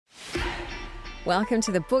Welcome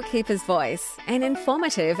to The Bookkeeper's Voice, an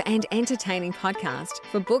informative and entertaining podcast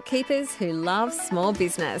for bookkeepers who love small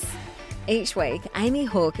business. Each week, Amy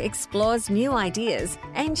Hook explores new ideas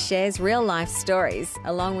and shares real-life stories,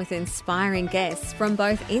 along with inspiring guests from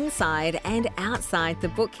both inside and outside the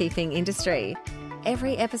bookkeeping industry.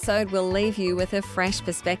 Every episode will leave you with a fresh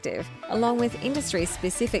perspective, along with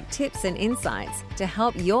industry-specific tips and insights to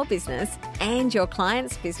help your business and your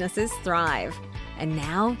clients' businesses thrive. And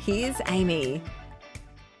now, here's Amy.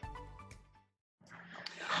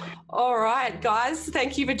 All right, guys,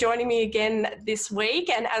 thank you for joining me again this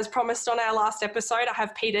week. And as promised on our last episode, I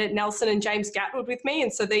have Peter Nelson and James Gatward with me.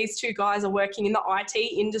 And so these two guys are working in the IT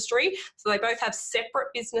industry. So they both have separate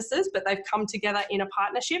businesses, but they've come together in a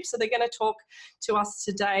partnership. So they're going to talk to us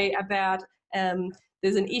today about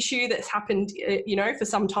there's an issue that's happened, for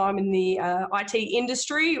some time in the IT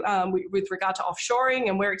industry with regard to offshoring,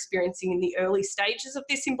 and we're experiencing in the early stages of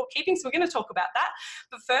this in bookkeeping. So we're going to talk about that.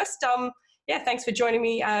 But first, thanks for joining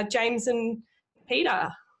me, James and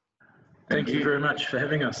Peter. Thank you very much for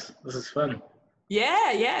having us. This is fun.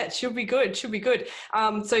 Yeah, it should be good.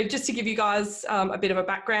 So just to give you guys a bit of a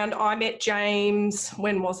background, I met James,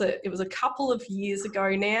 when was it? It was a couple of years ago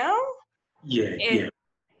now. Yeah.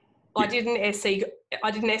 I did an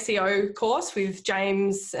SEO course with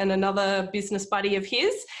James and another business buddy of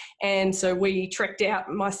his. And so we trekked out,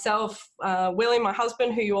 myself, Willie, my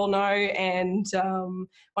husband, who you all know, and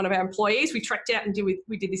one of our employees. We trekked out and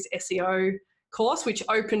we did this SEO course, which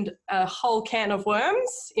opened a whole can of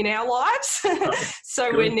worms in our lives. So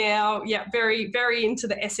Good. We're now, very, very into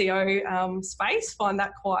the SEO space. Find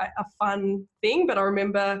that quite a fun thing. But I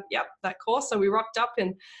remember, that course. So we rocked up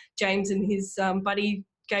and James and his buddy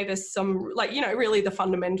gave us some, really the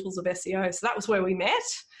fundamentals of SEO. So that was where we met.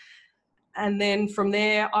 And then from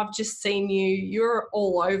there, I've just seen you're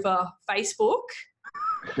all over Facebook.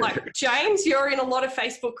 Like, James, you're in a lot of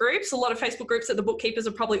Facebook groups that the bookkeepers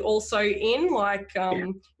are probably also in,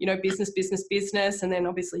 business. And then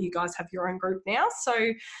obviously you guys have your own group now.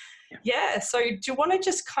 So, so do you want to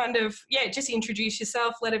just kind of, just introduce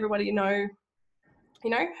yourself, let everybody know,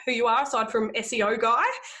 who you are aside from SEO guy,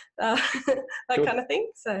 that Sure. kind of thing.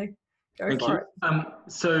 So go for it.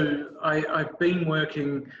 So I've been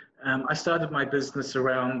working, I started my business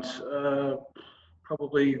around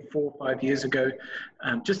probably 4 or 5 years ago,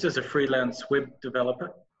 just as a freelance web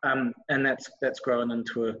developer. And that's grown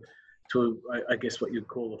into I guess what you'd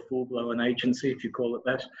call a full-blown agency, if you call it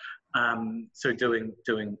that. So doing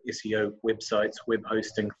SEO, websites, web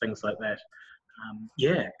hosting, things like that.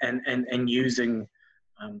 And using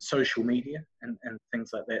social media and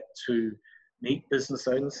things like that to meet business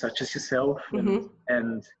owners such as yourself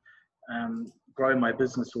and grow my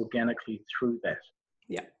business organically through that.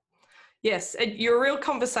 Yeah. Yes, and you're a real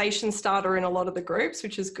conversation starter in a lot of the groups,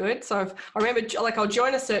 which is good. So I remember, I'll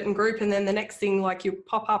join a certain group and then the next thing, you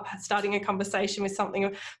pop up starting a conversation with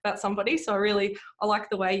something about somebody. So I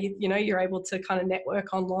like the way, you're able to kind of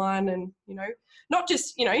network online and, not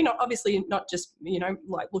just, obviously not just,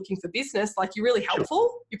 looking for business, you're really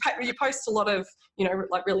helpful. Sure. You post a lot of,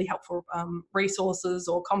 really helpful resources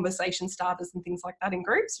or conversation starters and things like that in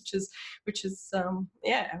groups, which is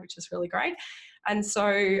really great. And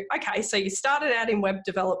so, so you started out in web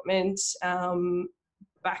development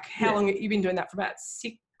back, how long have you been doing that for? About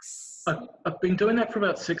 6? I've been doing that for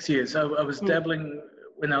about 6 years. I was dabbling,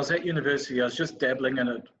 when I was at university, I was just dabbling in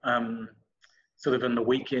it, sort of in the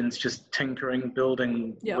weekends, just tinkering,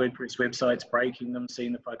 building WordPress websites, breaking them,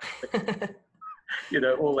 seeing if I could fix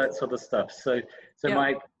them, all that sort of stuff. So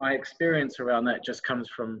my experience around that just comes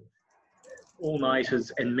from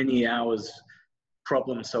all-nighters and many hours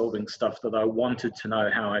problem-solving stuff that I wanted to know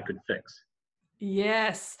how I could fix.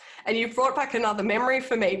 Yes. And you've brought back another memory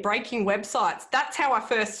for me, breaking websites. That's how I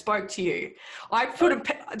first spoke to you.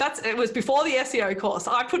 It was before the SEO course.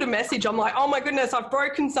 I put a message, I'm like, oh my goodness, I've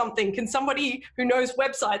broken something. Can somebody who knows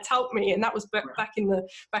websites help me? And that was back in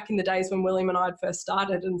the days when William and I had first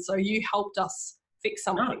started. And so you helped us fix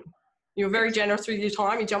something. You were very generous with your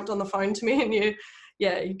time. You jumped on the phone to me and you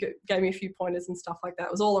gave me a few pointers and stuff like that.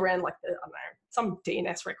 It was all around some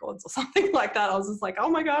DNS records or something like that. I was just like, oh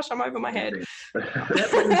my gosh, I'm over my head.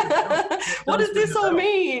 What does this all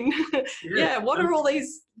mean? What are all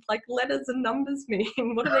these letters and numbers mean?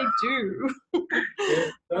 What do they do?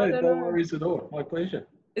 No worries at all. My pleasure.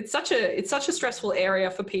 It's such a stressful area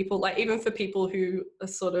for people, even for people who are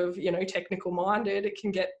sort of, technical minded, it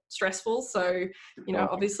can get stressful. So,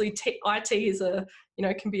 obviously IT is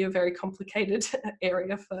can be a very complicated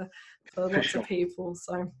area for lots of people.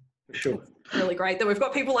 So for sure. it's really great that we've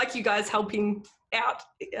got people like you guys helping out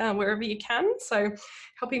wherever you can. So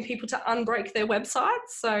helping people to unbreak their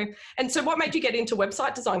websites. So what made you get into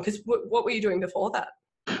website design? Because what were you doing before that?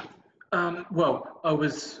 Well,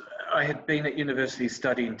 I had been at university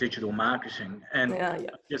studying digital marketing, and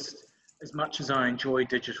just as much as I enjoy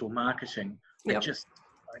digital marketing, I just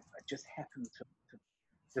happened to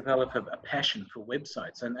develop a passion for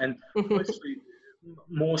websites, and mostly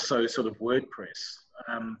more so sort of WordPress.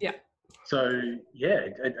 So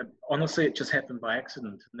honestly, it just happened by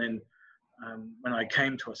accident. And then when I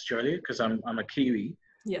came to Australia, because I'm a Kiwi,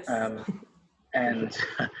 and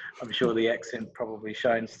I'm sure the accent probably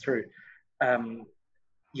shines through.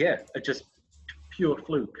 It just pure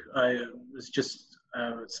fluke. I was just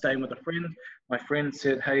staying with a friend. My friend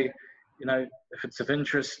said, "Hey, if it's of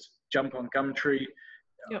interest, jump on Gumtree.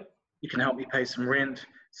 You can help me pay some rent,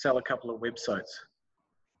 sell a couple of websites."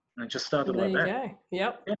 And it just started like that. There you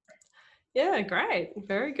go. Yeah, great.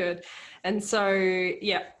 Very good. And so,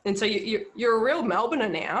 you're a real Melbourner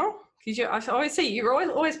now, because I always see you're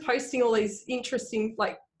always posting all these interesting,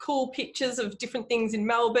 like, cool pictures of different things in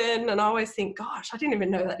Melbourne. And I always think, gosh, I didn't even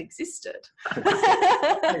know that existed.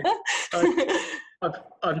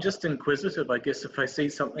 I'm just inquisitive, I guess. If I see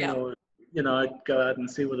something or, I'd go out and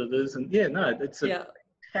see what it is. And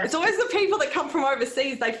it's always the people that come from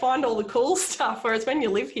overseas, they find all the cool stuff. Whereas when you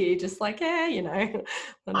live here, you're just like,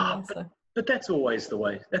 But that's always the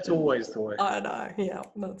way. That's always the way. I know. Yeah,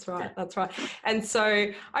 that's right. That's right. And so,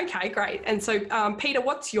 okay, great. And so, Peter,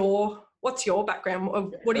 what's your background?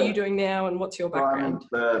 What are you doing now, and what's your background? I'm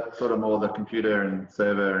the sort of more the computer and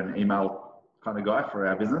server and email kind of guy for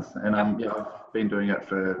our business. And I've been doing it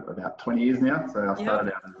for about 20 years now. So I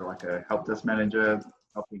started out as like a help desk manager,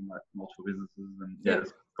 helping like multiple businesses, and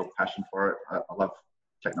just got passion for it. I love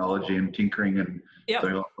technology and tinkering and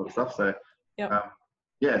doing all that sort of stuff. So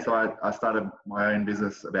so I started my own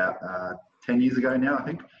business about 10 years ago now, I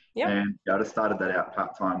think. And I just started that out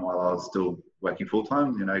part-time while I was still working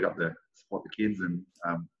full-time. Got to support the kids and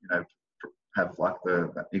have like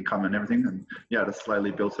the income and everything, and just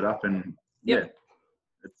slowly built it up, and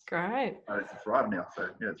it's great. It's thrive now, so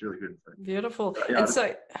it's really good. So, beautiful. And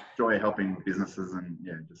so enjoy helping businesses and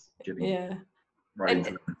just getting right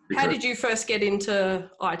into it. How did you first get into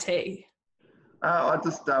IT? I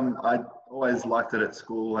just I always liked it at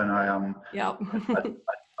school, and I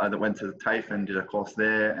went to the TAFE and did a course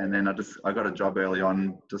there, and then I got a job early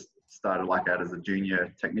on, just started like out as a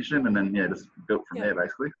junior technician, and then just built from there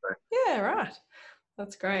basically. So right.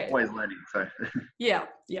 That's great. Always learning. So yeah,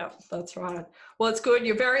 that's right. Well, it's good.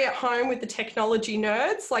 You're very at home with the technology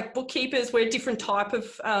nerds. Like bookkeepers, we're different type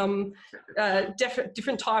of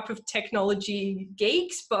different type of technology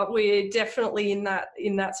geeks, but we're definitely in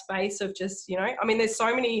that space of just there's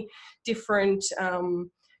so many different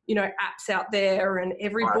apps out there, and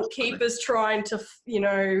every bookkeeper's trying to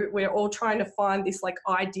we're all trying to find this like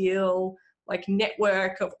ideal like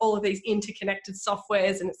network of all of these interconnected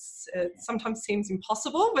softwares, and it sometimes seems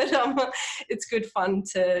impossible, but it's good fun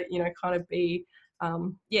to kind of be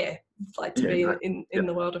in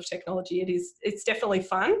the world of technology. It's definitely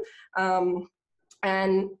fun, and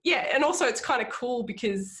also it's kind of cool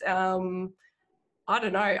because I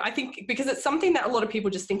don't know. I think because it's something that a lot of people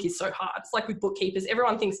just think is so hard. It's like with bookkeepers,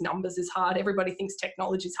 everyone thinks numbers is hard. Everybody thinks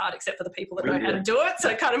technology is hard, except for the people that know how to do it. So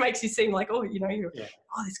it kind of makes you seem like, oh, this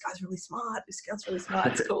guy's really smart. This girl's really smart.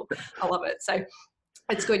 It's cool. I love it. So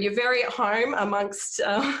it's good. You're very at home amongst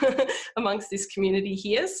this community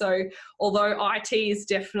here. So although IT is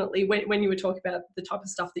definitely, when you were talking about the type of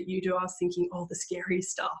stuff that you do, I was thinking, oh, the scary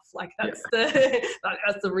stuff. Like that's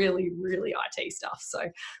the really, really IT stuff. So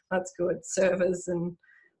that's good. Servers and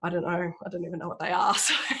I don't even know what they are.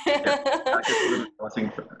 So. I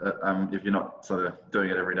think if you're not sort of doing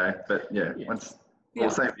it every day, but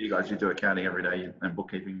same for you guys, you do accounting every day and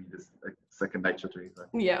bookkeeping is second nature to you. So.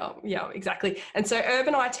 Yeah, exactly. And so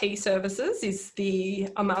Urban IT Services is the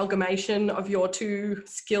amalgamation of your two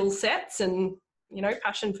skill sets and,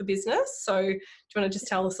 passion for business. So do you want to just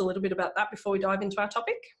tell us a little bit about that before we dive into our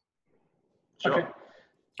topic? Sure.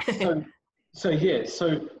 Okay.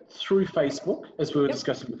 So through Facebook, as we were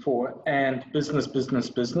discussing before, and Business,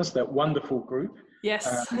 that wonderful group.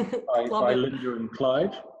 Yes. by Linda and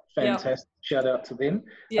Clive. Fantastic. Shout out to them.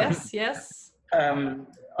 Yes.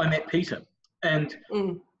 I met Peter, and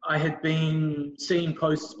I had been seeing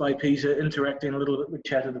posts by Peter, interacting a little bit. We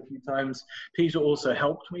chatted a few times. Peter also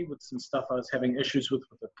helped me with some stuff I was having issues with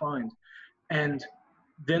a client. And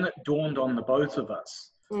then it dawned on the both of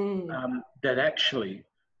us that actually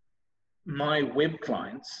my web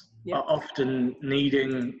clients are often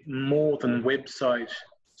needing more than website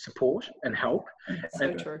support and help.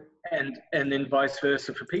 So true. And then vice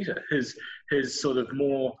versa for Peter. His sort of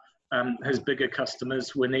more his bigger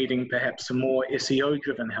customers were needing perhaps some more SEO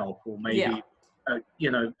driven help, or maybe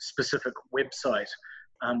specific website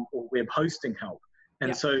or web hosting help.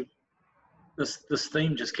 And so this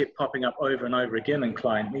theme just kept popping up over and over again in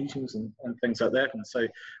client meetings and things like that. And so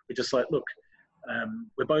we're just like, look,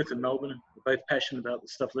 we're both in Melbourne, we're both passionate about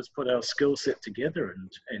this stuff. Let's put our skill set together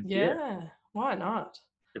and why not?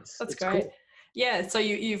 That's great. Cool. Yeah, so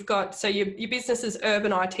your business is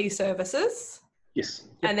Urban IT Services. Yes.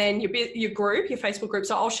 Yep. And then your group, your Facebook group.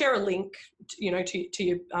 So I'll share a link, to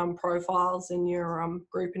your profiles and your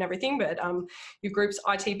group and everything. But your group's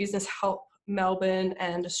IT Business Help Melbourne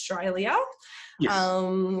and Australia. Yes.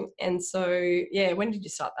 And so when did you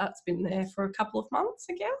start that? It's been there for a couple of months,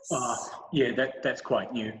 I guess. That's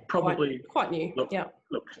quite new. Probably quite new. Look,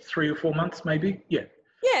 3 or 4 months maybe. Yeah.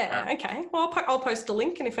 Yeah. Okay. Well, I'll post a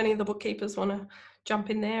link, and if any of the bookkeepers want to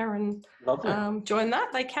jump in there and join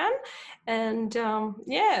that, they can. And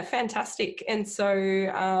fantastic. And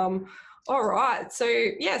so all right. So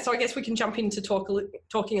I guess we can jump into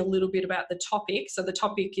talking a little bit about the topic. So the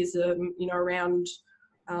topic is around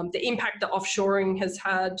the impact that offshoring has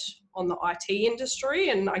had on the IT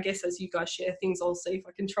industry. And I guess as you guys share things, I'll see if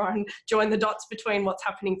I can try and join the dots between what's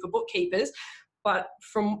happening for bookkeepers. But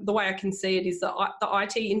from the way I can see it is that the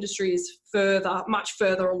IT industry is much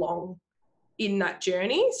further along in that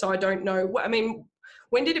journey. So I don't know. When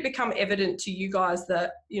did it become evident to you guys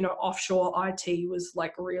that, offshore IT was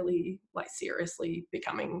really seriously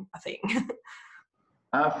becoming a thing?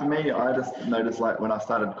 For me, I just noticed when I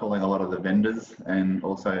started calling a lot of the vendors, and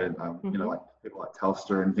also, people like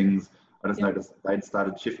Telstra and things, I just noticed they'd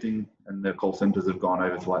started shifting, and their call centers have gone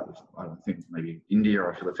over to I think maybe India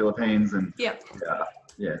or the Philippines, and okay.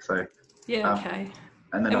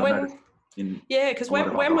 And then I noticed because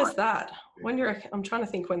when was that? When I'm trying to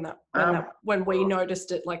think when we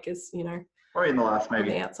noticed it, probably in the last maybe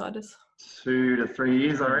the outsiders 2 to 3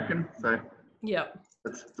 years, I reckon. So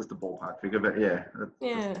it's just a ballpark figure, but it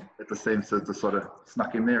just seems to sort of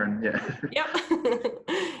snuck in there, and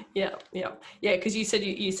because you said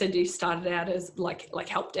you started out as like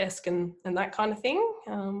help desk and that kind of thing.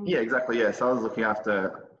 Exactly. So I was looking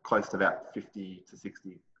after close to about 50 to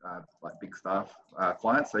 60 big staff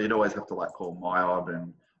clients. So you'd always have to call MyOb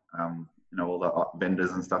and all the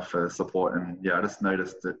vendors and stuff for support. And I just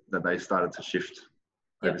noticed that they started to shift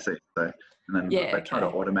overseas. So and then they try to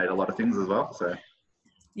automate a lot of things as well. So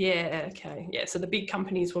so the big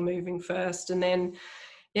companies were moving first, and then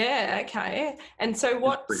and so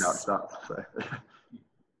what? Pretty how it starts. So.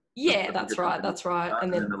 That's right.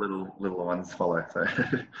 And then the little ones follow. So.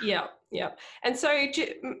 And so I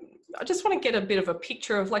just want to get a bit of a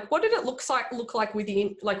picture of what did it look like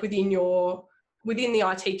within the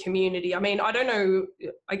IT community? I don't know.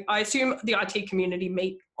 I assume the IT community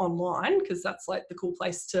meet online, because that's the cool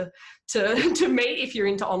place to meet if you're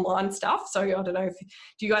into online stuff. So I don't know,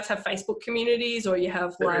 do you guys have Facebook communities, or you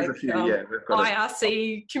have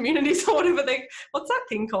IRC communities or whatever what's that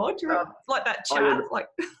thing called? Do you remember, that chat?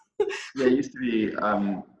 It used to be,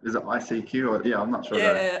 is it ICQ or, I'm not sure.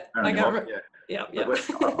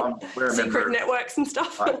 We're secret networks and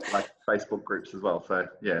stuff. like Facebook groups as well. So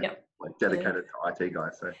dedicated to IT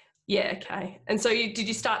guys. So. Okay. And so did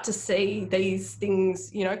you start to see these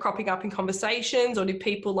things, cropping up in conversations, or did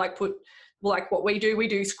people put what we do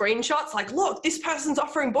screenshots, look, this person's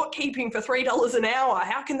offering bookkeeping for $3 an hour.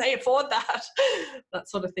 How can they afford that? That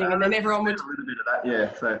sort of thing. And then everyone would... A little bit of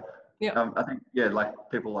that, So I think,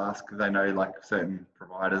 people ask if they know certain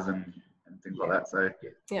providers and things like that. So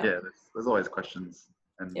there's always questions,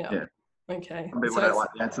 and okay. Some people don't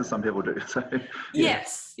like the answers, some people do. So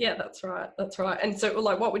yes, that's right. And so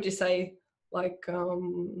what would you say, when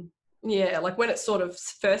it sort of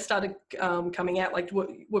first started coming out,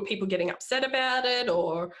 were people getting upset about it?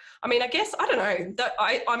 Or I guess I don't know, that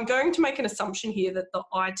I'm going to make an assumption here that the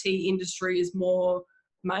IT industry is more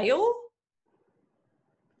male.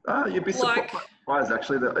 You'd be surprised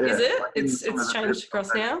actually. Is it? It's changed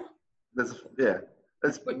across now? It's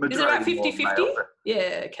is it about 50-50?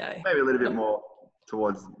 Yeah, okay. Maybe a little bit more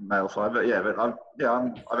towards male side, but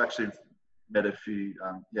I've actually met a few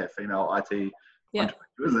female IT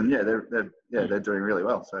entrepreneurs, and they're doing really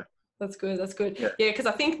well. So that's good. Yeah, because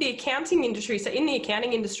I think the accounting industry. So in the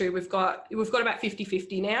accounting industry, we've got about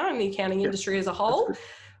 50-50 now in the accounting industry as a whole,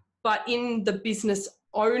 but in the business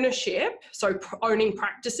ownership, so owning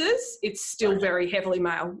practices, it's still very heavily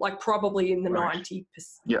male, probably in the 90%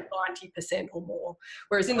 or more.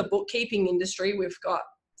 Whereas in the bookkeeping industry, we've got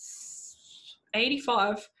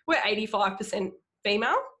 85%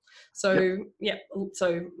 female. So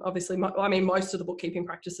so obviously, most of the bookkeeping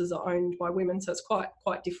practices are owned by women, so it's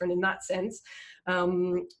quite different in that sense.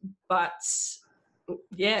 But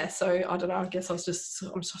yeah, so I don't know. I guess I'm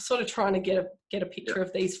sort of trying to get a picture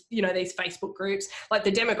of these, these Facebook groups. Like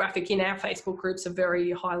the demographic in our Facebook groups are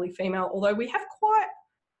very highly female, although we have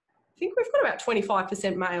I think we've got about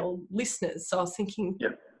 25% male listeners. So I was thinking,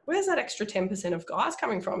 where's that extra 10% of guys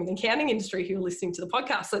coming from in the accounting industry who are listening to the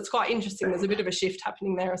podcast? So it's quite interesting. There's a bit of a shift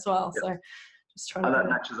happening there as well. So just trying to... that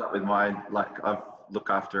matches up with I've looked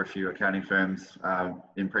after a few accounting firms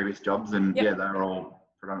in previous jobs, and they're all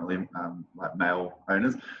predominantly male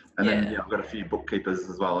owners. And then I've got a few bookkeepers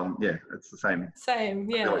as well, and it's the same. Same,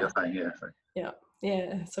 yeah. I feel what you're saying, so.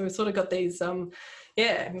 Yeah. So we've sort of got these,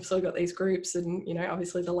 we've sort of got these groups, and,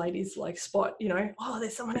 obviously the ladies spot, oh,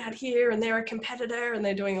 there's someone out here and they're a competitor and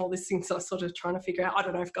they're doing all these things. So I'm sort of trying to figure out, I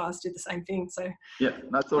don't know if guys do the same thing. So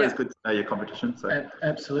that's always good to know your competition. So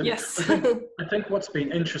absolutely. Yes. I think what's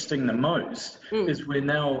been interesting the most is we're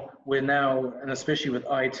now, and especially with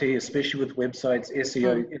IT, especially with websites,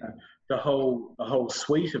 SEO, the whole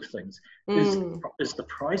suite of things is the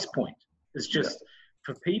price point. It's just,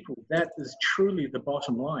 for people, that is truly the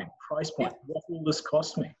bottom line. Price point. What will this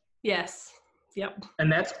cost me? Yes. Yep.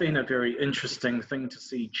 And that's been a very interesting thing to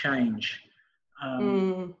see change.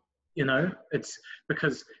 It's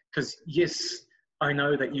because yes, I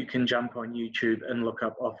know that you can jump on YouTube and look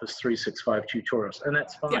up Office 365 tutorials, and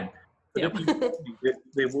that's fine. But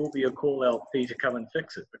there will be a call out fee to come and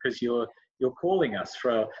fix it, because you're calling us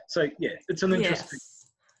for. So it's an interesting.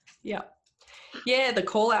 Yeah, the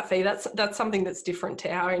call out fee, that's something that's different to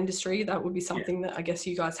our industry. That would be something that I guess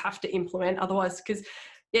you guys have to implement. Otherwise, because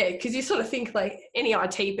you sort of think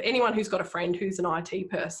anyone who's got a friend who's an IT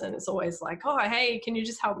person, it's always like, oh, hey, can you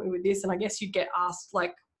just help me with this? And I guess you get asked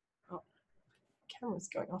camera's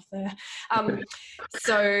going off there.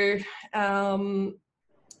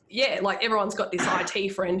 Everyone's got this IT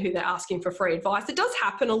friend who they're asking for free advice. It does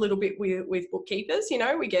happen a little bit with bookkeepers.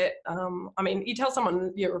 We get, you tell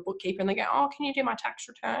someone you're a bookkeeper and they go, oh, can you do my tax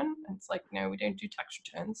return? And it's like, no, we don't do tax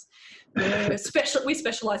returns. We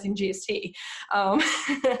specialise in GST.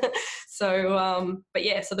 So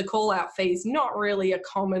the call out fee is not really a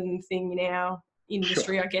common thing in our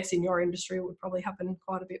industry. Sure. I guess in your industry it would probably happen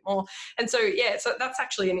quite a bit more. And so that's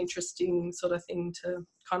actually an interesting sort of thing to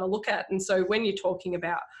kind of look at. And so when you're talking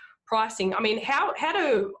about pricing, how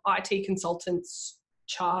do IT consultants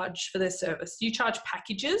charge for their service? Do you charge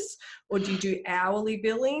packages, or do you do hourly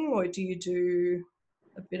billing, or do you do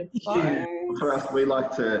a bit of both? For us, we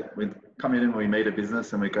come in and we meet a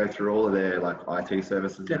business and we go through all of their IT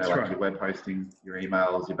services, That's right. your web hosting, your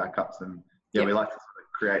emails, your backups, and we like to sort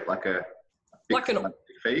of create a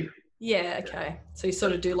fee. Yeah, okay. So you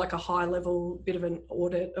sort of do a high level bit of an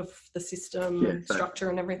audit of the system structure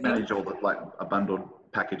and everything. Manage all a bundled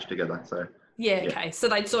package together. So okay. So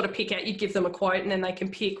they'd sort of pick out, you'd give them a quote, and then they can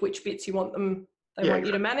pick which bits you want them. They want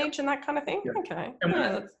you to manage and that kind of thing. Yeah. Okay. And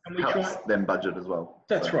we helps them budget as well.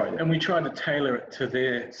 That's right. And we try to tailor it to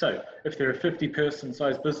their. So if they're a 50-person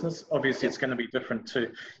size business, obviously it's going to be different to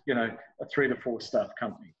a 3 to 4 staff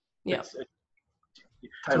company. Yeah.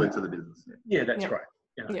 Tailored to the business. Yeah, that's right.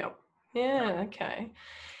 Yeah. Okay.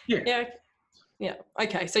 Yeah. Yeah.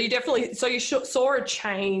 Okay. So you saw a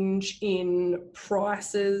change in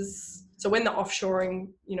prices. So when the offshoring,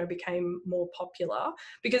 became more popular,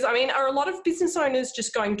 because are a lot of business owners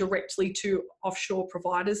just going directly to offshore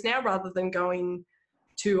providers now rather than going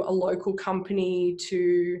to a local company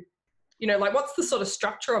to, what's the sort of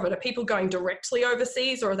structure of it? Are people going directly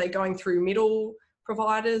overseas, or are they going through middle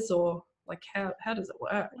providers, or how does it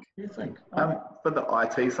work? What do you think? For the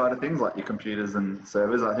IT side of things, like your computers and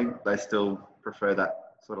servers, I think they still prefer that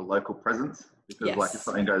sort of local presence, because if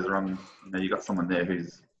something goes wrong, you got someone there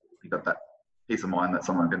who's you got that peace of mind that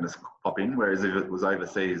someone can just pop in. Whereas if it was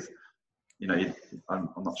overseas, I'm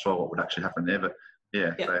not sure what would actually happen there, but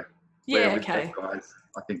okay. Guys,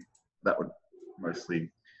 I think that would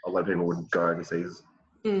mostly a lot of people would go overseas.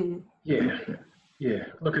 Yeah.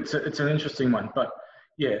 Look, it's an interesting one, but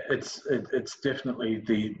it's definitely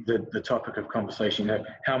the topic of conversation.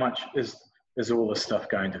 How much is all this stuff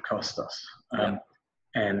going to cost us?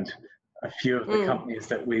 And a few of the companies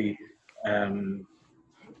that we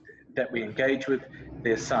engage with,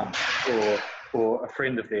 their son or a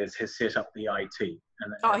friend of theirs has set up the IT.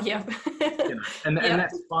 And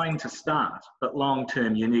that's fine to start, but long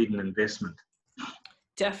term you need an investment.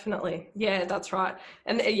 Definitely. Yeah, that's right.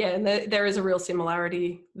 And there is a real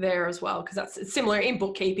similarity there as well, because it's similar in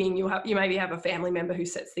bookkeeping. You maybe have a family member who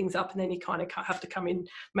sets things up, and then you kind of have to come in,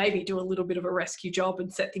 maybe do a little bit of a rescue job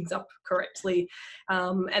and set things up correctly.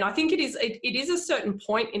 And I think it is a certain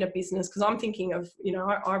point in a business, because I'm thinking of,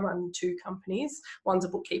 I run 2 companies. One's a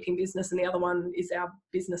bookkeeping business and the other one is our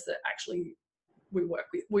business that actually we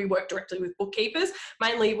work directly with bookkeepers.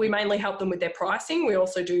 We mainly help them with their pricing. We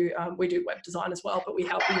also do web design as well, but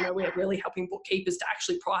we're really helping bookkeepers to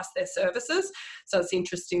actually price their services. So it's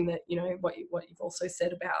interesting that what you've also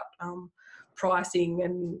said about pricing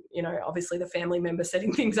and obviously the family member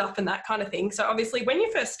setting things up and that kind of thing. So obviously when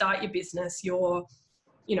you first start your business, you want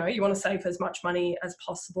to save as much money as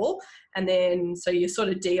possible, and then so you're sort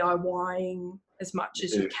of DIYing as much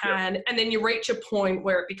as you can, and then you reach a point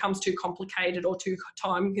where it becomes too complicated or too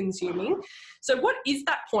time consuming. So what is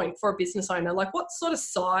that point for a business owner? Like, what sort of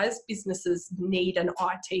size businesses need an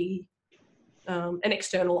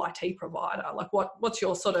external IT provider? Like, what's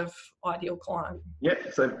your sort of ideal client? Yeah,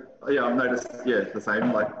 so I've noticed the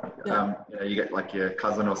same. Like you get like your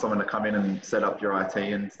cousin or someone to come in and set up your IT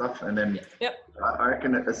and stuff, and then I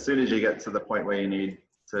reckon as soon as you get to the point where you need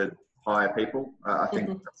to hire people, I think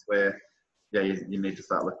that's where you need to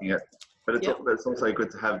start looking at. But it's also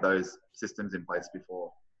good to have those systems in place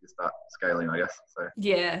before you start scaling, I guess. So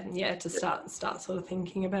to start sort of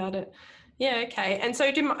thinking about it. Yeah, okay. And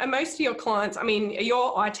so do most of your clients, I mean, are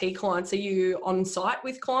your IT clients, are you on site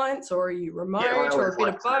with clients, or are you remote, or a bit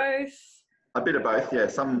of both? A bit of both, yeah.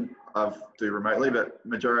 Some I do remotely, but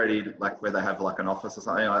majority, like where they have like an office or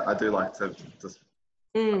something, I do like to just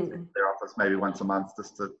their office maybe once a month,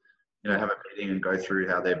 just to have a meeting and go through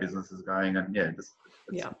how their business is going, and it's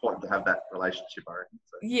important to have that relationship, I reckon.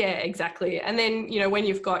 So. Yeah, exactly. And then when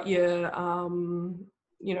you've got your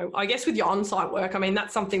I guess with your on-site work, I mean,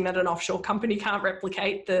 that's something that an offshore company can't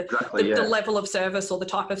replicate, the level of service or the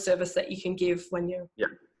type of service that you can give when you're...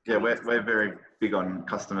 Yeah, we're very big on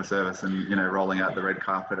customer service and, rolling out the red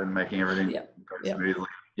carpet and making everything go smoothly.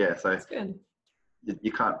 Yeah, so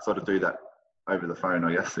you can't sort of do that over the phone,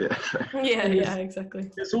 I guess. Yeah,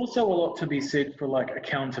 exactly. There's also a lot to be said for like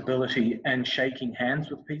accountability and shaking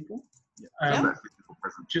hands with people.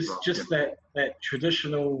 Just that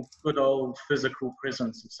traditional good old physical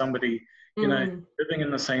presence of somebody living in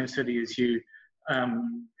the same city as you.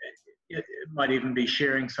 It might even be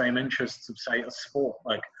sharing same interests of, say, a sport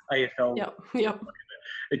like AFL.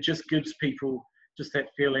 It just gives people just that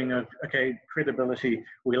feeling of, okay, credibility.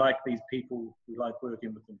 We like these people. We like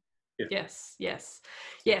working with them. Yes.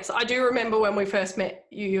 I do remember when we first met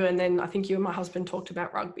you, and then I think you and my husband talked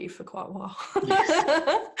about rugby for quite a while. And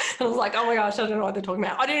I was like, oh my gosh, I don't know what they're talking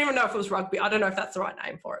about. I didn't even know if it was rugby. I don't know if that's the right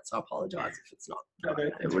name for it, so I apologise if it's not. Oh,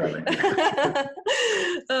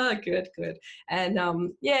 good. And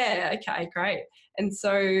okay, great. And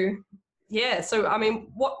so I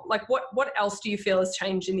mean, what else do you feel has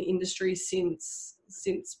changed in the industry since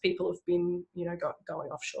people have been, going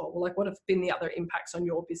offshore? Well, like, what have been the other impacts on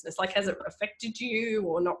your business? Like, has it affected you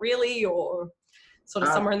or not really, or sort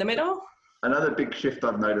of somewhere in the middle? Another big shift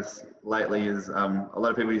I've noticed lately is a lot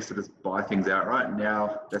of people used to just buy things outright.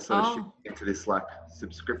 Now they're sort of shifting into this like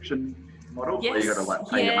subscription model where you got to like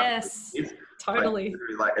pay your monthly. Totally.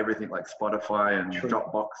 Like everything like Spotify and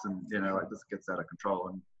Dropbox and like just gets out of control.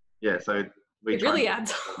 And so it really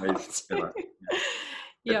adds up.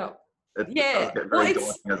 It does get very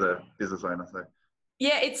daunting as a business owner. So.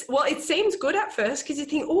 Yeah, it seems good at first because you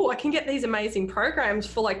think, oh, I can get these amazing programs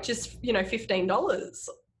for like just $15.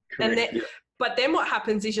 But then what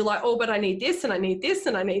happens is you're like, oh, but I need this and I need this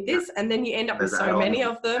and I need this, and then you end up with so many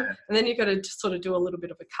of them, and then you've got to sort of do a little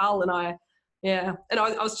bit of a cull. And I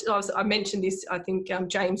mentioned this. I think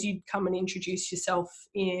James, you'd come and introduce yourself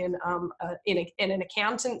in an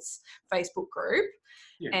accountant's Facebook group,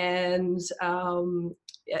 and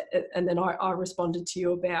then I responded to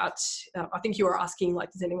you about, I think you were asking,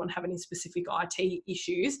 like, does anyone have any specific IT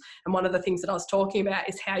issues? And one of the things that I was talking about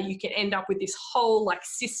is how you can end up with this whole like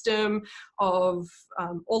system of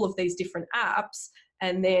all of these different apps.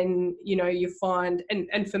 And then, you find,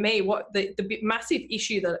 and for me, what the massive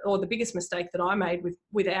issue or the biggest mistake that I made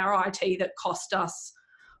with our IT that cost us,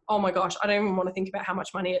 oh my gosh, I don't even want to think about how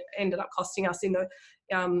much money it ended up costing us in the,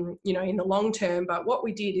 in the long term. But what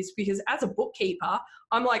we did is, because as a bookkeeper,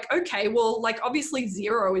 I'm like, okay, well, like obviously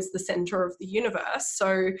Xero is the center of the universe.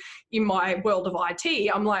 So in my world of IT,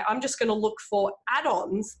 I'm like, I'm just going to look for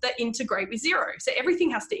add-ons that integrate with Xero. So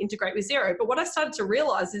everything has to integrate with Xero. But what I started to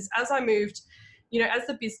realize is as I moved, as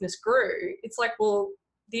the business grew, it's like, well,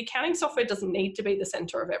 the accounting software doesn't need to be the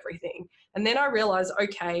center of everything. And then I realized,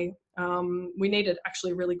 okay, we needed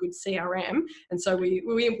actually a really good CRM. And so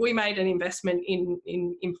we made an investment in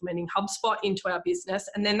implementing HubSpot into our business.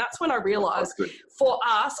 And then that's when I realized for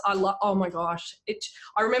us, oh my gosh,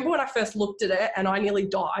 I remember when I first looked at it and I nearly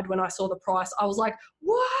died when I saw the price. I was like,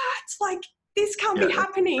 what? Like, this can't be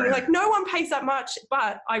happening. Like, no one pays that much.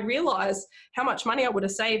 But I realized how much money I would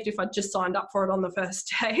have saved if I'd just signed up for it on the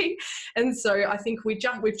first day. And so I think we've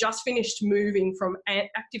just finished moving from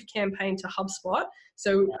Active Campaign to HubSpot.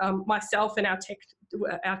 So myself and our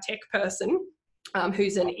tech person,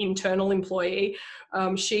 who's an internal employee,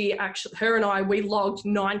 her and I, we logged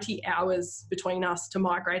 90 hours between us to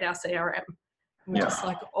migrate our CRM. We're just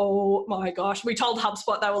like, oh my gosh. We told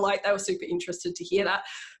HubSpot, they were super interested to hear that.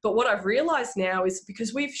 But what I've realized now is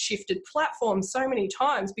because we've shifted platforms so many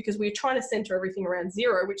times, because we're trying to center everything around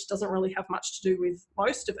Xero, which doesn't really have much to do with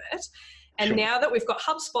most of it. And now that we've got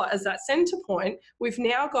HubSpot as that center point, we've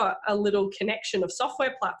now got a little connection of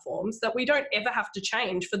software platforms that we don't ever have to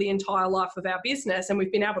change for the entire life of our business. And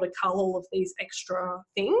we've been able to cull all of these extra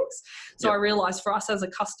things. So I realized for us as a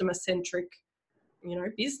customer-centric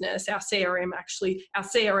business, our CRM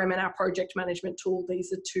and our project management tool,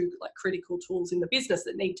 these are two like critical tools in the business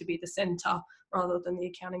that need to be the center rather than the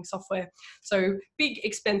accounting software. So big,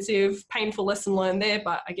 expensive, painful lesson learned there.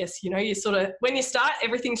 But I guess, you sort of, when you start,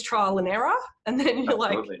 everything's trial and error. And then you're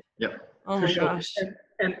like, oh my gosh.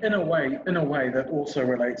 And in a way that also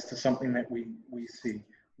relates to something that we see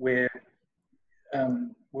where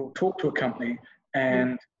we'll talk to a company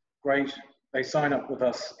and great, they sign up with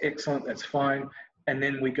us, excellent, that's fine. And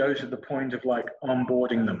then we go to the point of like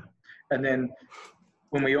onboarding them. And then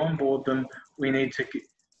when we onboard them, we need to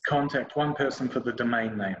contact one person for the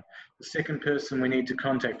domain name. The second person we need to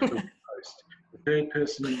contact for the post. The third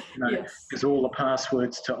person is all the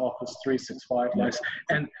passwords to Office 365 lists.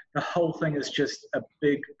 And the whole thing is just a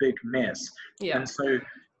big, big mess. Yeah. And so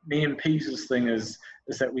me and Peter's thing is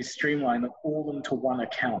that we streamline all into one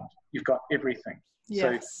account. You've got everything.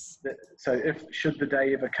 Yes. So should the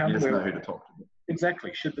day ever come, you just know who to talk to.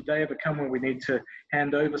 Exactly. Should the day ever come where we need to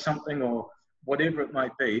hand over something or whatever it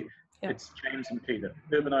might be, it's James and Peter.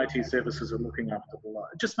 Urban IT Services are looking after the lot.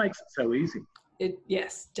 It just makes it so easy.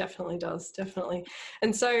 Yes, definitely does. Definitely.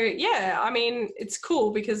 And so, I mean, it's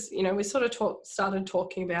cool because, we sort of started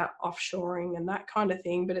talking about offshoring and that kind of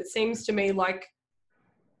thing, but it seems to me like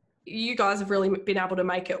you guys have really been able to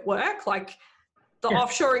make it work. Like, the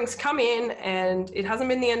offshoring's come in and it hasn't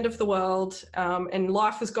been the end of the world, and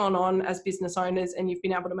life has gone on as business owners, and you've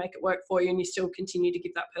been able to make it work for you, and you still continue to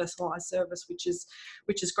give that personalized service, which is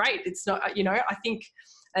great. It's not, I think,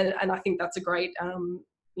 and I think that's a great,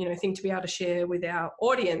 thing to be able to share with our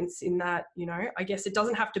audience in that, I guess it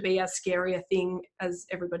doesn't have to be as scary a thing as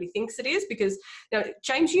everybody thinks it is, because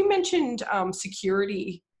James, you mentioned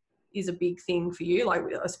security is a big thing for you, like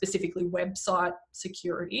specifically website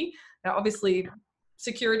security. Now, obviously,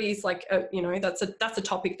 security is like, that's a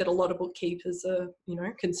topic that a lot of bookkeepers are,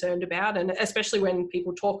 concerned about. And especially when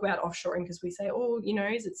people talk about offshoring, because we say,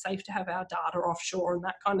 is it safe to have our data offshore and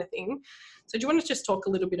that kind of thing. So do you want to just talk a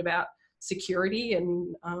little bit about security?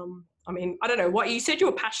 And I don't know, what you said you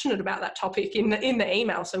were passionate about that topic in the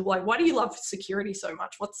email. So like, why do you love security so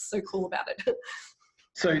much? What's so cool about it?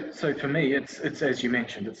 So for me, it's as you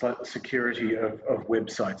mentioned, it's like the security of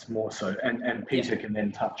websites more so, and Peter can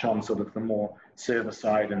then touch on sort of the more server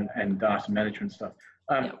side and data management stuff.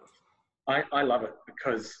 I love it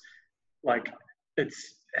because like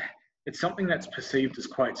it's something that's perceived as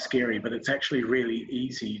quite scary, but it's actually really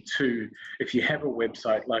easy to, if you have a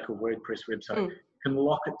website like a WordPress website, you can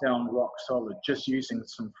lock it down rock solid just using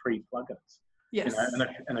some free plugins. Yes.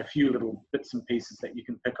 And a few little bits and pieces that you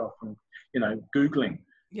can pick up from, Googling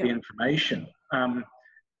the information.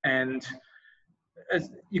 And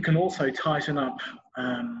you can also tighten up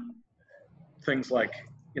things like,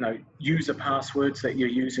 user passwords that you're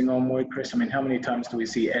using on WordPress. I mean, how many times do we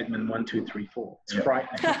see admin 1234? It's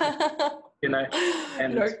frightening.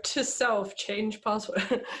 And note to self, change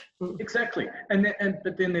password. Exactly.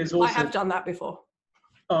 But then there's also, I have done that before.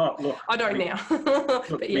 Oh, look. I don't now.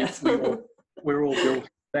 But yes. We're all built for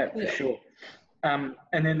that, for sure. And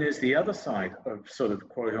then there's the other side of sort of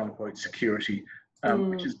quote unquote security,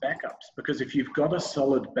 which is backups. Because if you've got a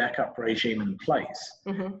solid backup regime in place,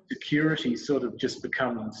 security sort of just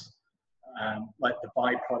becomes like the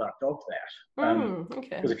byproduct of that.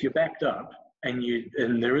 Because if you're backed up and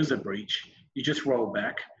there is a breach, you just roll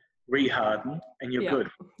back, reharden, and you're good.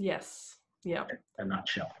 Yes. Yeah. In a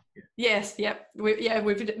nutshell. Yes, yep.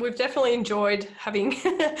 We've definitely enjoyed having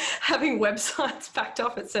having websites backed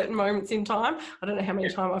up at certain moments in time. I don't know how many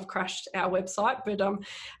times I've crashed our website, but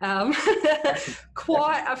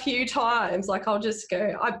quite a few times. Like I'll just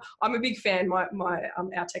go. I'm a big fan. My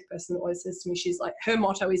our tech person always says to me, she's like, her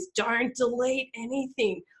motto is don't delete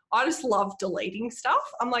anything. I just love deleting stuff.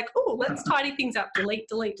 I'm like, oh, let's tidy things up. Delete.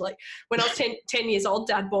 When I was 10 years old,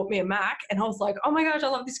 Dad bought me a Mac and I was like, oh my gosh, I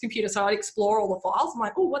love this computer. So I'd explore all the files. I'm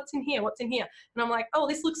like, oh, what's in here? And I'm like, oh,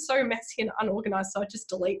 this looks so messy and unorganized. So I just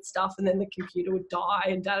delete stuff and then the computer would die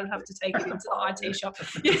and Dad would have to take it into the IT shop.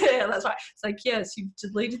 Yeah, that's right. It's like, yes, you've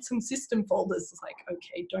deleted some system folders. It's like,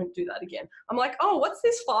 okay, don't do that again. I'm like, oh, what's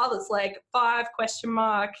this file that's like 5 ?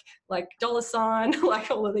 Like $,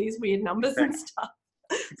 like all of these weird numbers and stuff.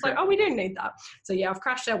 It's like, oh, we don't need that. So yeah, I've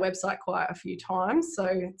crashed our website quite a few times. So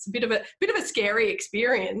it's a bit of a scary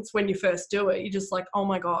experience when you first do it. You're just like, oh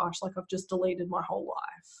my gosh, like I've just deleted my whole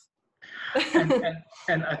life.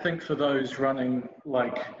 and I think for those running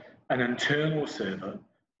like an internal server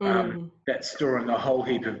that's storing a whole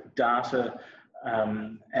heap of data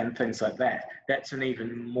and things like that, that's an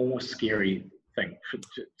even more scary thing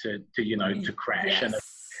to crash.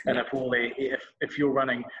 Yes. And if you're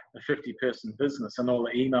running a 50-person business and all the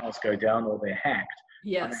emails go down or they're hacked.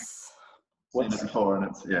 Yes. What's it for? And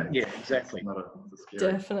it's exactly. It's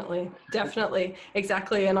scary. Definitely,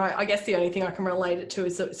 exactly. And I guess the only thing I can relate it to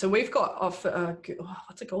is so we've got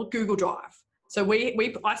what's it called? Google Drive. So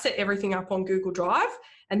I set everything up on Google Drive,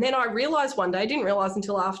 and then I realized one day, I didn't realize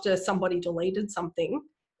until after somebody deleted something.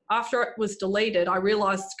 After it was deleted, I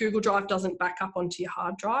realized Google Drive doesn't back up onto your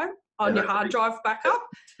hard drive. Your hard drive backup.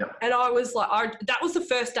 Yep. And I was like, that was the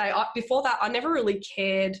first day. Before that, I never really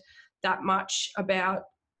cared that much about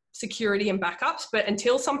security and backups, but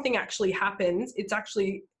until something actually happens,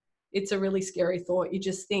 it's a really scary thought. You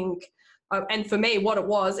just think, and for me, what it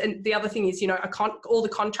was, and the other thing is, all the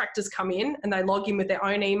contractors come in and they log in with their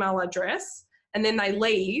own email address, and then they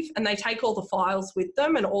leave and they take all the files with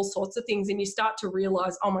them and all sorts of things. And you start to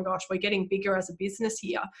realize, oh my gosh, we're getting bigger as a business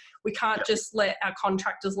here. We can't just let our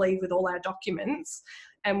contractors leave with all our documents,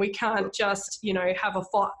 and we can't just, have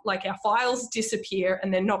our files disappear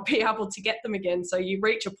and then not be able to get them again. So you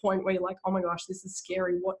reach a point where you're like, oh my gosh, this is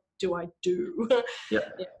scary. What do I do? Yeah.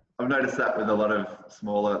 I've noticed that with a lot of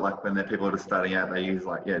smaller, like when people are just starting out, they use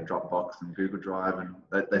Dropbox and Google Drive, and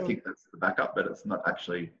they think that's the backup, but it's not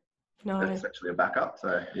actually. No, it's actually a backup.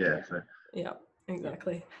 So yeah. Yeah,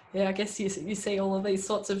 exactly. Yeah, I guess you see all of these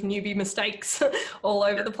sorts of newbie mistakes all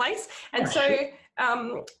over the place, and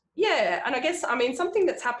and I guess something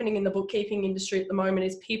that's happening in the bookkeeping industry at the moment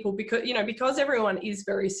is people, because everyone is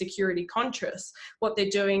very security conscious, what they're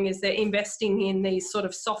doing is they're investing in these sort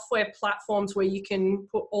of software platforms where you can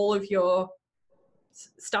put all of your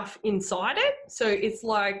stuff inside it. So it's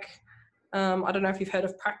like. I don't know if you've heard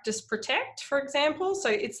of Practice Protect, for example. So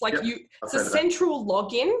it's like it's a central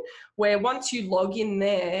login where once you log in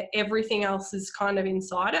there, everything else is kind of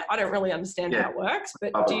inside it. I don't really understand how it works,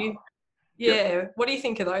 but what do you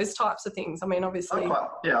think of those types of things? Obviously.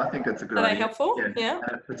 I think it's a good idea. Are they helpful? Yeah.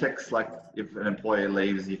 And it protects, like, if an employee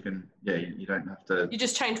leaves, you can, you don't have to. You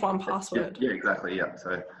just change one password. Yeah, exactly. Yeah.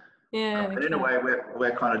 So. Yeah. And in a way,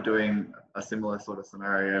 we're kind of doing a similar sort of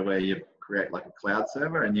scenario where you create like a cloud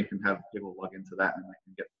server and you can have people log into that and they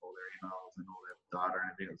can get all their emails and all their data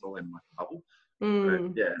and everything. It's all in like a bubble.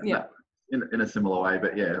 But in a similar way,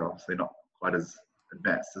 but obviously not quite as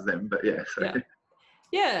advanced as them, but So.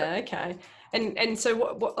 Yeah. Okay. And so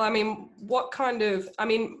what kind of,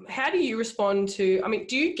 how do you respond to,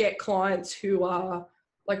 do you get clients who are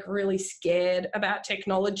like really scared about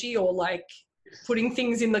technology or like putting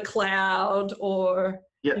things in the cloud or,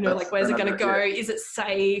 where's it going to go? Is it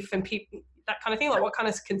safe? And people, that kind of thing. Like what kind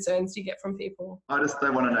of concerns do you get from people? I just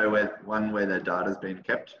don't want to know where their data's being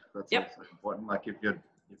kept. That's also important. Like if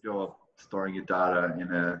you're storing your data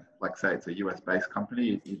in say it's a US based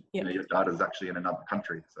company, your data is actually in another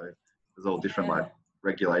country. So there's all different like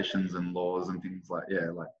regulations and laws and things like,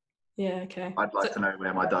 okay. I'd like to know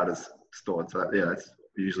where my data's stored. So that's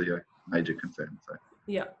usually a major concern. So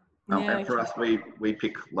and for us, we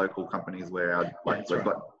pick local companies where we've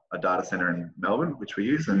got a data center in Melbourne, which we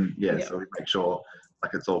use, and so we make sure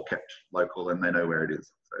like it's all kept local and they know where it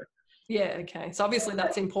is. So. Yeah. Okay. So obviously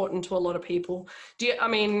that's important to a lot of people.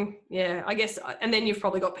 I guess, and then you've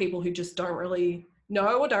probably got people who just don't really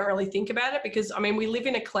know or don't really think about it because we live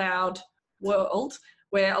in a cloud world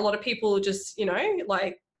where a lot of people just, I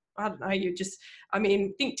don't know,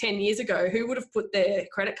 think 10 years ago, who would have put their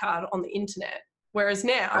credit card on the internet? Whereas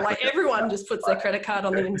now, like everyone just puts their credit card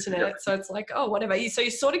on the internet. So it's like, oh, whatever. So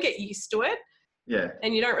you sort of get used to it. Yeah.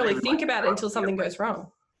 And you don't really think about it until something goes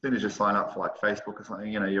wrong. soon as you sign up for like Facebook or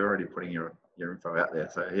something, you're already putting your info out there.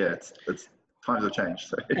 So yeah, it's times have changed.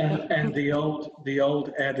 So. And the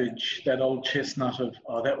old adage, that old chestnut of,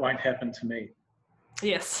 oh, that won't happen to me.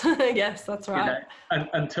 Yes, yes, that's right.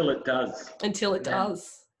 Until it does. Until it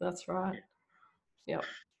does. That's right. Yeah.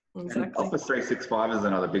 Exactly. And Office 365 is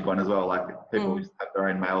another big one as well. Like people used to have their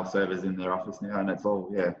own mail servers in their office now, and it's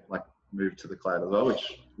all like moved to the cloud as well,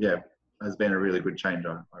 which has been a really good change.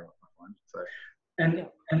 I find so. And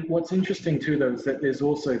what's interesting too, though, is that there's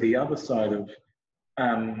also the other side of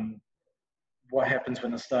what happens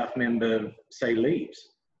when a staff member, say, leaves.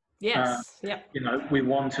 Yes. We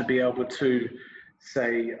want to be able to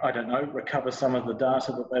say, I don't know, recover some of the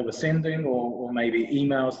data that they were sending, or maybe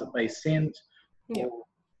emails that they sent. Yeah. Or,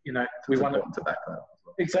 we want to back that.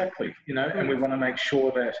 Exactly. And we want to make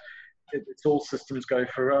sure that it's all systems go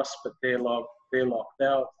for us, but they're locked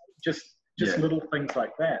out. Just little things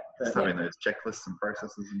like that. Just having those checklists and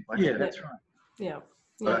processes in place. Yeah, that's right. Yeah.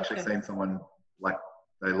 I've actually seen someone like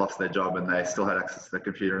they lost their job and they still had access to their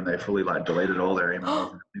computer and they fully like deleted all their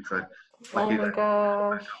emails and everything. So, oh my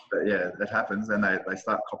gosh. But yeah, it happens, and they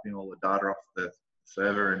start copying all the data off the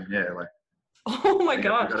server, and oh my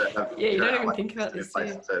gosh. You don't even think about this.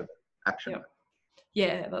 To action.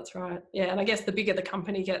 Yeah, that's right. Yeah, and I guess the bigger the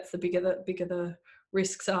company gets, the bigger the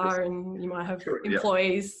risks are, and you might have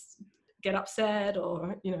employees get upset,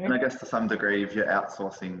 or And I guess to some degree, if you're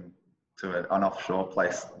outsourcing to an offshore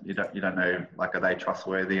place, you don't know, like, are they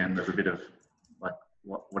trustworthy? And there's a bit of like,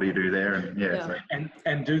 what do you do there? And So.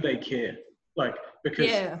 And do they care? Like,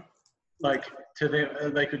 because like to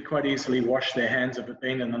them, they could quite easily wash their hands of it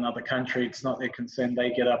being in another country. It's not their concern.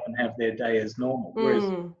 They get up and have their day as normal. Whereas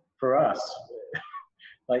for us,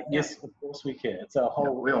 like, yes, of course we care. It's our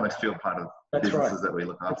whole. We almost feel part of the businesses that we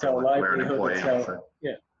look after. It's our livelihood. We're an employee.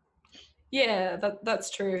 Yeah, that's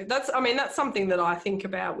true. That's something that I think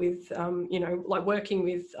about with, like working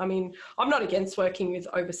with, I'm not against working with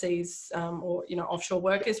overseas or, offshore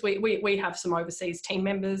workers. We have some overseas team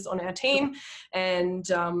members on our team, and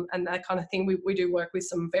that kind of thing. We do work with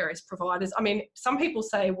some various providers. Some people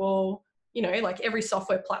say, well, like every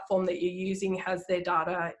software platform that you're using has their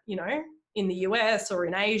data, in the US or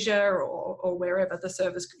in Asia or wherever the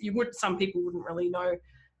servers, some people wouldn't really know,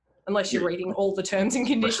 unless you're reading all the terms and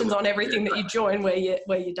conditions on everything that you join where your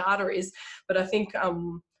data is. But I think,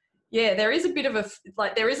 there is a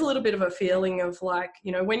little bit of a feeling of like,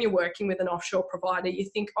 when you're working with an offshore provider, you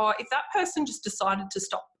think, oh, if that person just decided to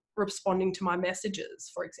stop responding to my messages,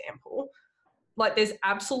 for example, like there's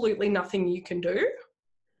absolutely nothing you can do.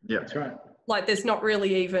 Yeah, that's right. Like there's not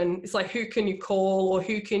really even, it's like, who can you call, or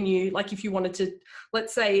who can you, like if you wanted to,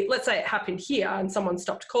 let's say it happened here and someone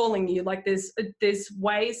stopped calling you, like there's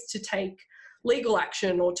ways to take legal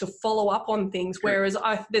action or to follow up on things. Whereas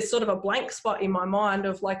there's sort of a blank spot in my mind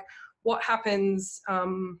of like, what happens,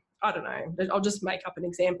 I don't know, I'll just make up an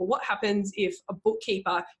example. What happens if a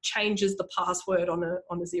bookkeeper changes the password on a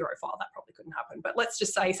Xero file? That probably couldn't happen, but let's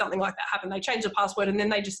just say something like that happened. They changed the password and then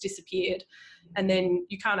they just disappeared, and then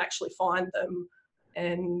you can't actually find them.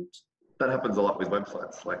 And that happens a lot with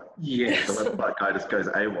websites. Like, the website guy just goes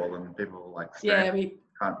AWOL and people like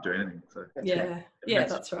can't do anything. So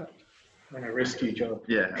that's right. On a rescue job.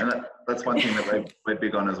 Yeah, and that's one thing that we're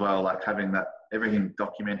big on as well, like having that everything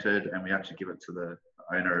documented, and we actually give it to the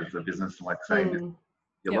owner of the business, like saying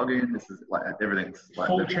your login, this is like everything's like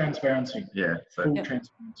full transparency. Yeah, so full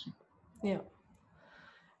transparency.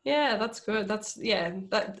 Yeah, that's good. That's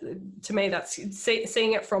that to me, that's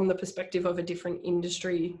seeing it from the perspective of a different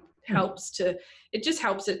industry helps to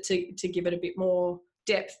give it a bit more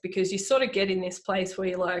depth, because you sort of get in this place where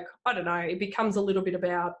you're like, I don't know, it becomes a little bit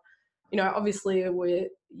about, obviously we're,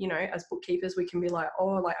 as bookkeepers, we can be like,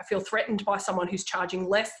 oh, like I feel threatened by someone who's charging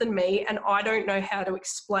less than me, and I don't know how to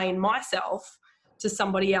explain myself to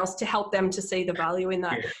somebody else to help them to see the value in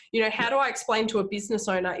that. How do I explain to a business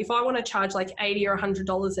owner, if I want to charge like $80 or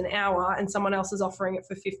 $100 an hour and someone else is offering it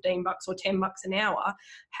for $15 or $10 an hour,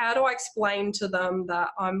 how do I explain to them that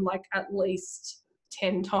I'm like at least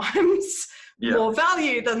 10 times more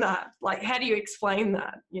value than that? Like, how do you explain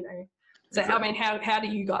that, So, exactly. How do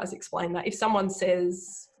you guys explain that? If someone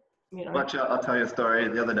says, I'll tell you a story.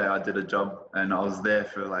 The other day I did a job and I was there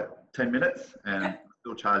for like 10 minutes and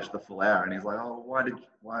still charged the full hour. And he's like, oh,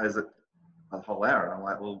 why is it a whole hour? And I'm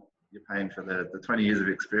like, well, you're paying for the 20 years of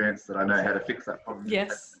experience that I know how to fix that problem.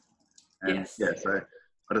 Yes. And so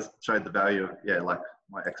I just showed the value of, like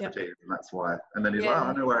my expertise, and that's why. And then he's like,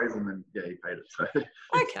 oh, no worries. And then, he paid it. So.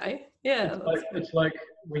 Okay. Yeah. It's like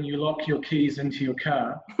when you lock your keys into your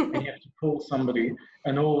car and you have to call somebody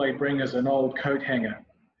and all they bring is an old coat hanger.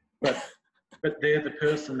 But but they're the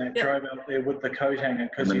person that drove out there with the coat hanger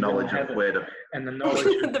because you didn't have it. And the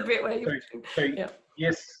knowledge of the bit where you...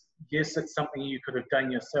 yes, it's something you could have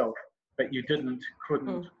done yourself, but you didn't,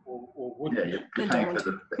 couldn't, or wouldn't.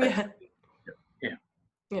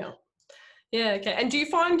 Yeah, okay. And do you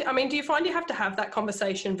find you have to have that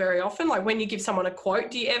conversation very often? Like when you give someone a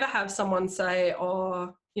quote, do you ever have someone say,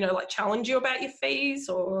 like challenge you about your fees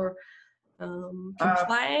or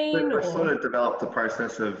complain? We've sort of developed a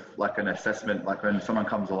process of like an assessment, like when someone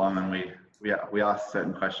comes along and we ask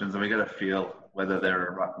certain questions and we get a feel whether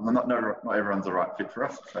they're right. Not everyone's the right fit for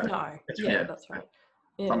us. So no, that's right.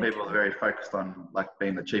 Yeah, some people are very focused on like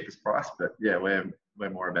being the cheapest price, but we're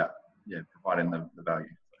more about providing the value.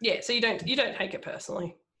 Yeah, so you don't take it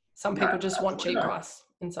personally. Some people just want cheap price,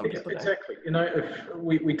 and some people don't. Exactly.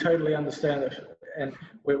 If we totally understand it, and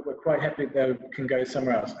we're quite happy they can go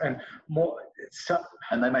somewhere else, and more.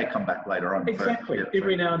 And they may come back later on. Exactly. So,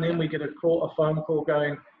 every now and then we get a phone call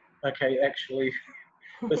going, okay, actually,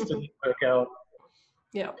 this didn't work out.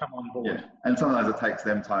 Yeah. Come on board. Yeah. And sometimes it takes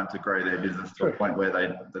them time to grow their business to a point where they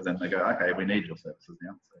go, okay, we need your services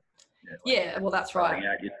now. So, well, that's right.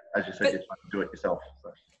 As you said, you're trying to do it yourself.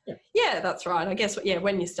 So. Yeah, that's right. I guess,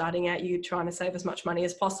 when you're starting out, you're trying to save as much money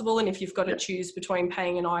as possible. And if you've got to choose between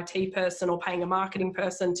paying an IT person or paying a marketing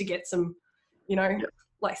person to get some,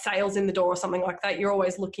 like sales in the door or something like that, you're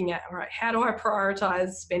always looking at, all right, how do I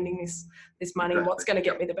prioritize spending this money? Exactly. What's going to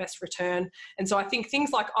get me the best return? And so I think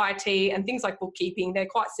things like IT and things like bookkeeping, they're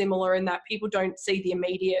quite similar in that people don't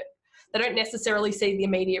necessarily see the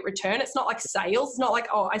immediate return. It's not like sales. It's not like,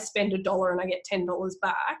 I spend $1 and I get $10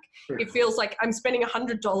 back. Sure. It feels like I'm spending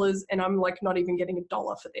 $100 and I'm like not even getting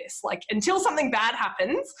 $1 for this. Like until something bad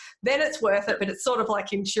happens, then it's worth it. But it's sort of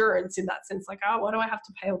like insurance in that sense. Like, why do I have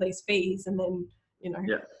to pay all these fees? And then,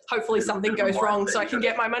 hopefully something goes wrong so I can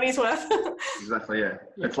get my money's worth. Exactly. Yeah.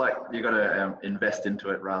 It's like you got to invest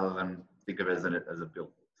into it rather than think of it as a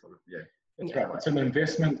bill. Sort of. Yeah. That's right. It's an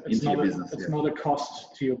investment. It's not a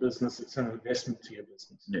cost to your business. It's an investment to your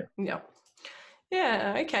business.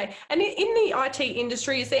 Yeah. Okay. And in the IT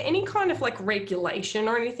industry, is there any kind of like regulation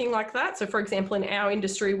or anything like that? So, for example, in our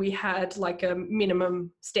industry, we had like a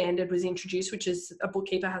minimum standard was introduced, which is a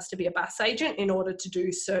bookkeeper has to be a BAS agent in order to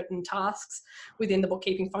do certain tasks within the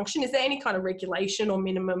bookkeeping function. Is there any kind of regulation or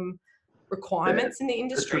minimum requirements in the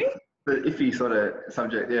industry? The iffy sort of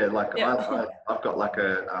subject. I've got like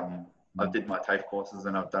I did my TAFE courses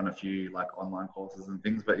and I've done a few like online courses and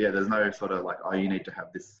things, but there's no sort of like, you need to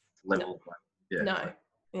have this level.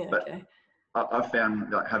 Okay. I've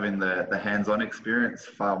found like having the hands-on experience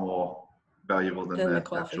far more valuable than the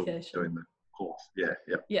actual doing the course.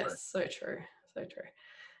 Yes, so true.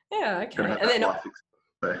 Yeah, okay. And then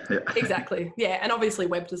exactly. Yeah, and obviously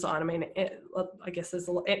web design. I mean, I guess there's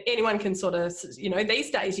anyone can sort of, these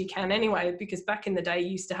days you can anyway, because back in the day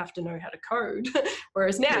you used to have to know how to code,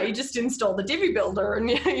 whereas now you just install the Divi Builder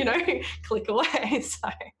and click away. So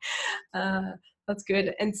that's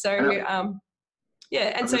good. And so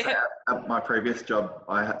at my previous job,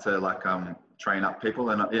 I had to train up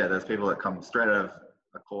people, and there's people that come straight out of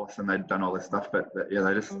a course and they've done all this stuff, but they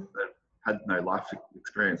just had no life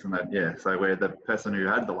experience, and so where the person who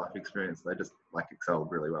had the life experience, they just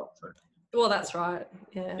excelled really well. So well, that's right.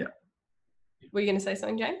 Yeah. Were you going to say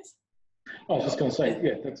something, James? I was just going to say,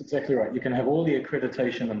 that's exactly right. You can have all the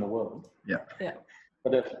accreditation in the world. Yeah.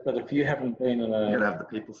 But if you haven't been in you gotta have the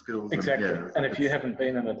people skills. Exactly. And if you haven't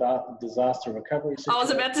been in a disaster recovery situation. I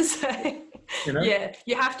was about to say,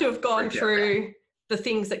 you have to have gone through the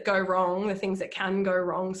things that go wrong, the things that can go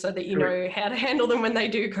wrong, so that you know how to handle them when they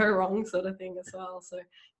do go wrong, sort of thing as well. So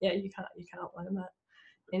you can't learn that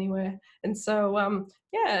anywhere. And so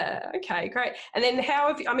okay, great. And then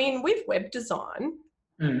with web design,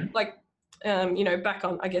 back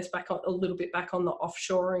on a little bit back on the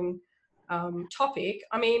offshoring topic,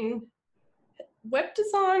 I mean, web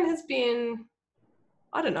design has been,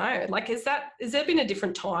 I don't know, has there been a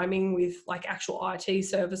different timing with actual IT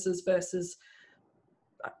services versus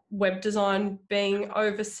web design being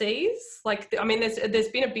overseas? There's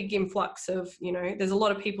been a big influx of, there's a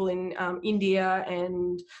lot of people in India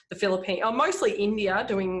and the Philippines, mostly India,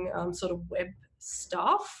 doing sort of web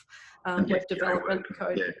stuff, web development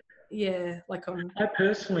code. I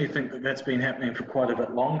personally think that's been happening for quite a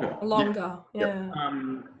bit longer.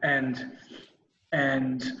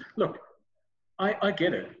 And look, I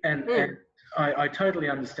get it, and I totally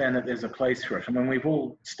understand that there's a place for it. I mean, we've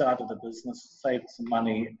all started a business, saved some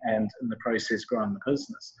money, and in the process grown the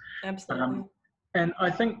business. Absolutely. And I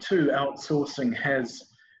think too, outsourcing has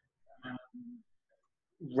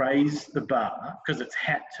raised the bar, because it's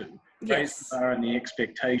had to raise the bar and the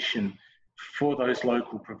expectation for those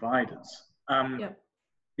local providers.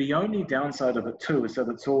 The only downside of it too is that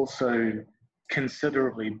it's also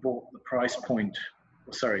considerably brought the price point,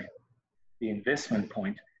 the investment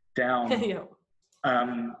point down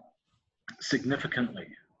significantly.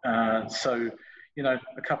 So, you know,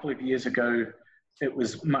 a couple of years ago, it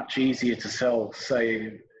was much easier to sell,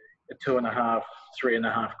 say, a $2.5,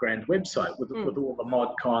 $3.5 grand website with all the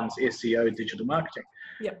mod cons, SEO, digital marketing.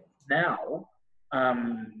 Now,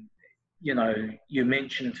 you know, you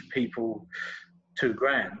mention to people $2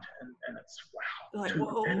 grand, and it's wow, like,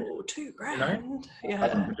 whoa, $2 grand. You know?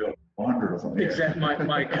 Yeah. 100 or something. Exactly.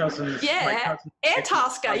 My cousin's.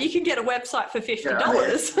 Airtasker, you can get a website for $50.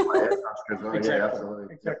 Exactly. Yeah,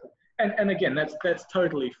 absolutely. Exactly. And again, that's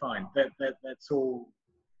totally fine. That's all.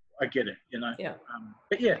 I get it, you know.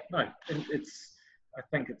 But yeah, no, it's. I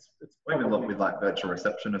think it's. Even look with like virtual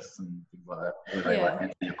receptionists and things like that, where they like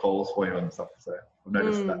answer your calls for you and stuff. So I've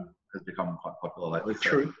noticed that has become quite popular lately.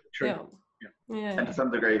 So. True. Yeah. And to some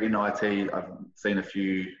degree in IT, I've seen a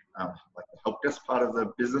few, like the help desk part of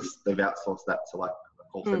the business, they've outsourced that to like a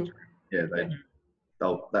call center.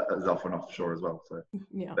 That is often offshore as well. So,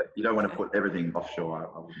 but you don't want to put everything offshore.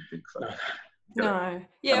 I wouldn't think so. No.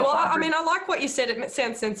 Yeah. Well, I mean, I like what you said. It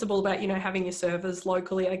sounds sensible about, you know, having your servers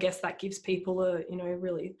locally. I guess that gives people a, you know,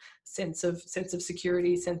 really sense of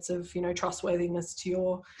security, sense of, you know, trustworthiness to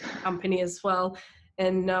your company as well.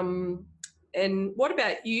 And what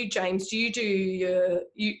about you, James? Do you do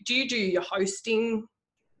your hosting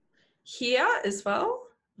here as well?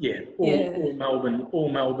 Yeah, all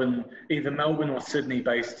Melbourne, either Melbourne or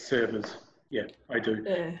Sydney-based servers. Yeah, I do.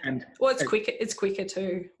 Yeah. And well, it's quicker. It's quicker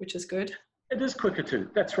too, which is good. It is quicker too.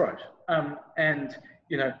 That's right. And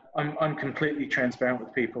you know, I'm completely transparent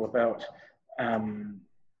with people about,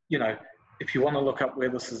 you know, if you want to look up where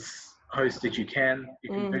this is hosted, you can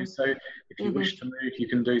do so. If you wish to move, you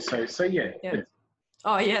can do so. So yeah.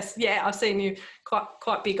 Oh yes, yeah. I've seen you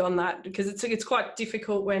quite big on that, because it's quite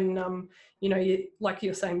difficult when you know, you, like you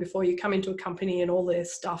were saying before, you come into a company and all their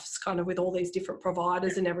stuff's kind of with all these different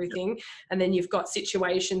providers and everything, and then you've got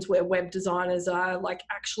situations where web designers are like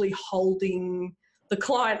actually holding the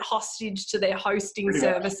client hostage to their hosting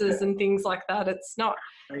services and things like that. It's not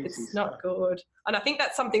good. And I think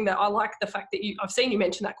that's something that I like, the fact that I've seen you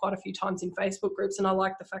mention that quite a few times in Facebook groups, and I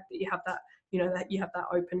like the fact that you have that, you know, that you have that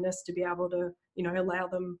openness to be able to, you know, allow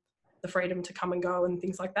them the freedom to come and go and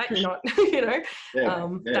things like that. You're not, you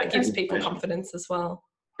know, that gives people confidence as well.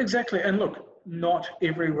 Exactly. And look, not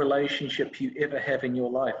every relationship you ever have in your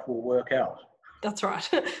life will work out. That's right.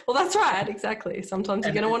 Well, that's right. Exactly. Sometimes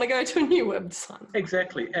you're going to want to go to a new website.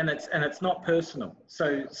 Exactly. And it's not personal.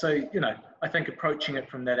 So, you know, I think approaching it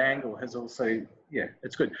from that angle has also,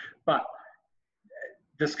 it's good. But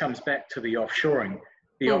this comes back to the offshoring.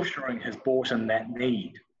 The offshoring has brought in that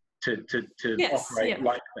need to operate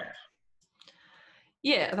like that.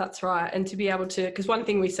 Yeah, that's right. And to be able to, because one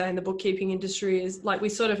thing we say in the bookkeeping industry is like,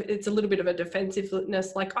 it's a little bit of a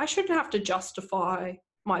defensiveness. Like, I shouldn't have to justify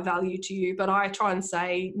my value to you, but I try and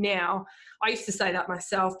say now, I used to say that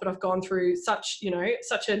myself, but I've gone through such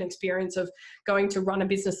an experience of going to run a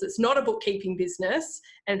business that's not a bookkeeping business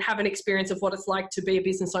and have an experience of what it's like to be a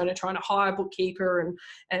business owner, trying to hire a bookkeeper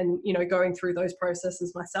and you know, going through those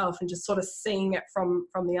processes myself and just sort of seeing it from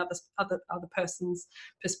the other person's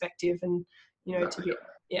perspective, and you know,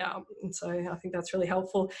 and so I think that's really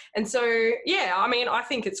helpful. And so, I mean, I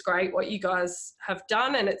think it's great what you guys have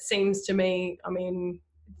done, and it seems to me, I mean,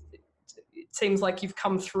 it seems like you've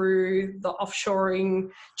come through the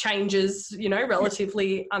offshoring changes, you know,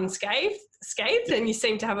 relatively unscathed, and you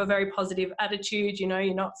seem to have a very positive attitude. You know,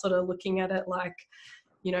 you're not sort of looking at it like,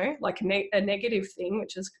 you know, like a negative thing,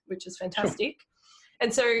 which is fantastic. Sure.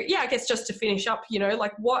 And so, I guess just to finish up, you know,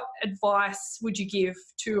 like what advice would you give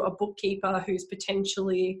to a bookkeeper who's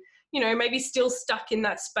potentially, you know, maybe still stuck in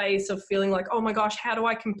that space of feeling like, oh my gosh, how do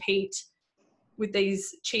I compete with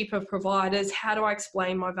these cheaper providers? How do I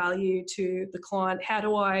explain my value to the client? How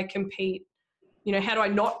do I compete? You know, how do I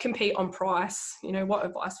not compete on price? You know, what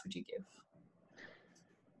advice would you give?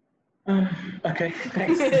 Okay,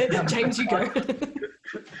 thanks. James, you go.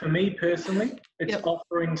 For me personally, it's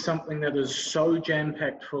offering something that is so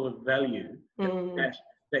jam-packed full of value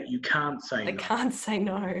that you can't say no. I can't say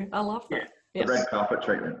no. I love that. The red carpet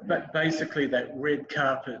treatment. But basically that red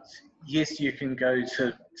carpet, yes, you can go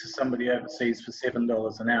to somebody overseas for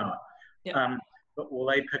 $7 an hour, but will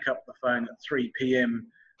they pick up the phone at 3 p.m.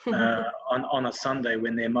 On a Sunday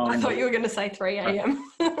when their mind... I thought you were going to say 3 a.m.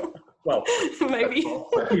 Well, maybe.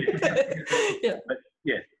 But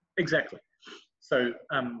exactly. So,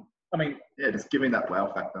 I mean... just giving that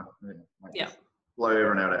wow factor. Blow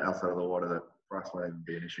everyone outside of the water, that price won't even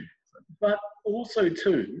be an issue. So. But also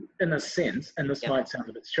too, in a sense, and this might sound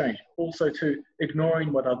a bit strange, also too,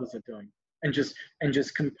 ignoring what others are doing and just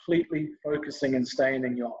completely focusing and staying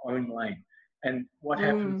in your own lane. And what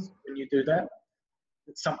happens when you do that?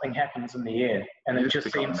 Something happens in the air, and it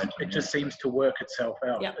just seems to work itself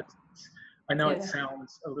out. Yep. I know it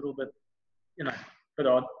sounds a little bit, bit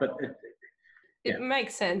odd, but it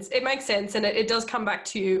makes sense. It makes sense, and it does come back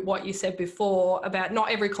to what you said before about not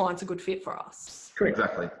every client's a good fit for us. Correct.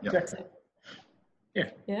 Exactly. Yep. Exactly.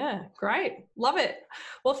 Yeah, great. Love it.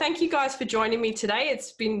 Well, thank you guys for joining me today.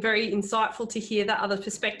 It's been very insightful to hear that other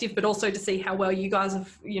perspective, but also to see how well you guys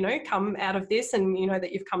have, come out of this, and,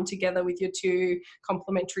 that you've come together with your two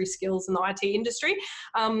complementary skills in the IT industry.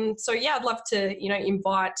 I'd love to,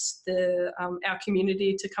 invite our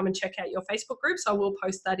community to come and check out your Facebook group. So I will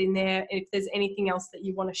post that in there. If there's anything else that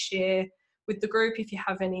you want to share with the group, if you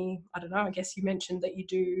have any, I don't know, I guess you mentioned that you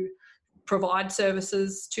do provide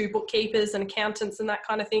services to bookkeepers and accountants and that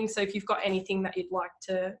kind of thing. So if you've got anything that you'd like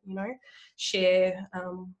to, share,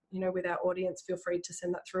 with our audience, feel free to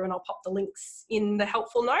send that through, and I'll pop the links in the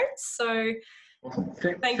helpful notes. So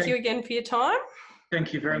thank you again for your time.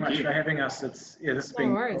 Thank you very much for having us. This has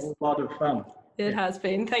been a lot of fun. It has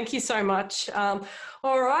been. Thank you so much. All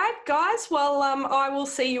right, guys. Well, I will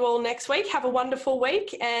see you all next week. Have a wonderful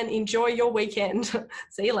week and enjoy your weekend.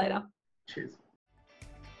 See you later. Cheers.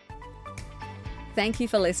 Thank you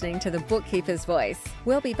for listening to The Bookkeeper's Voice.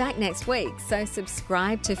 We'll be back next week, so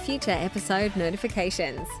subscribe to future episode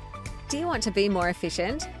notifications. Do you want to be more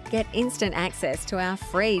efficient? Get instant access to our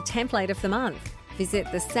free template of the month. Visit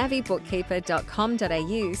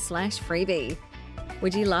thesavvybookkeeper.com.au/freebie.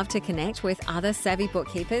 Would you love to connect with other savvy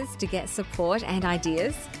bookkeepers to get support and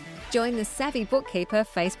ideas? Join the Savvy Bookkeeper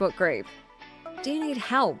Facebook group. Do you need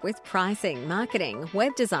help with pricing, marketing,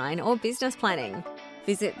 web design, or business planning?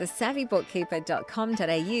 Visit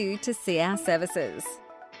thesavvybookkeeper.com.au to see our services.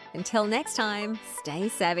 Until next time, stay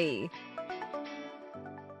savvy.